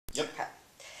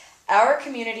Our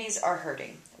communities are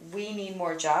hurting. We need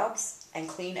more jobs, and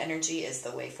clean energy is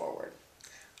the way forward.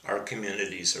 Our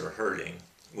communities are hurting.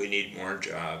 We need more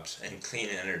jobs, and clean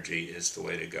energy is the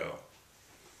way to go.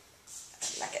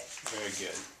 I like it. Very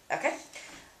good. Okay.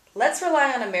 Let's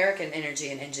rely on American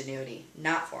energy and ingenuity,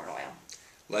 not foreign oil.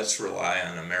 Let's rely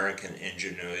on American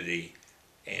ingenuity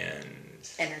and...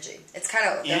 Energy. It's kind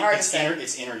of hard to say.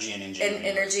 It's energy and ingenuity.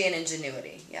 Energy and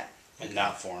ingenuity, yeah. And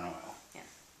not foreign oil. Yeah.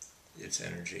 It's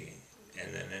energy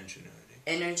and then ingenuity.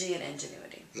 Energy and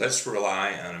ingenuity. Let's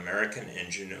rely on American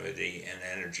ingenuity and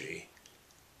energy.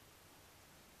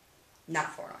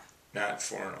 Not foreign oil. Not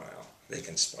foreign oil. They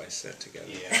can splice that together.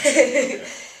 Yeah.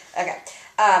 Okay.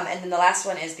 And then the last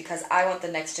one is because I want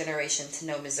the next generation to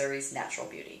know Missouri's natural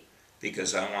beauty.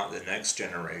 Because I want the next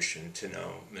generation to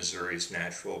know Missouri's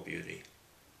natural beauty.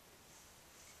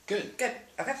 Good. Good.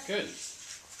 Okay. Good.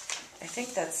 I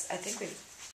think we've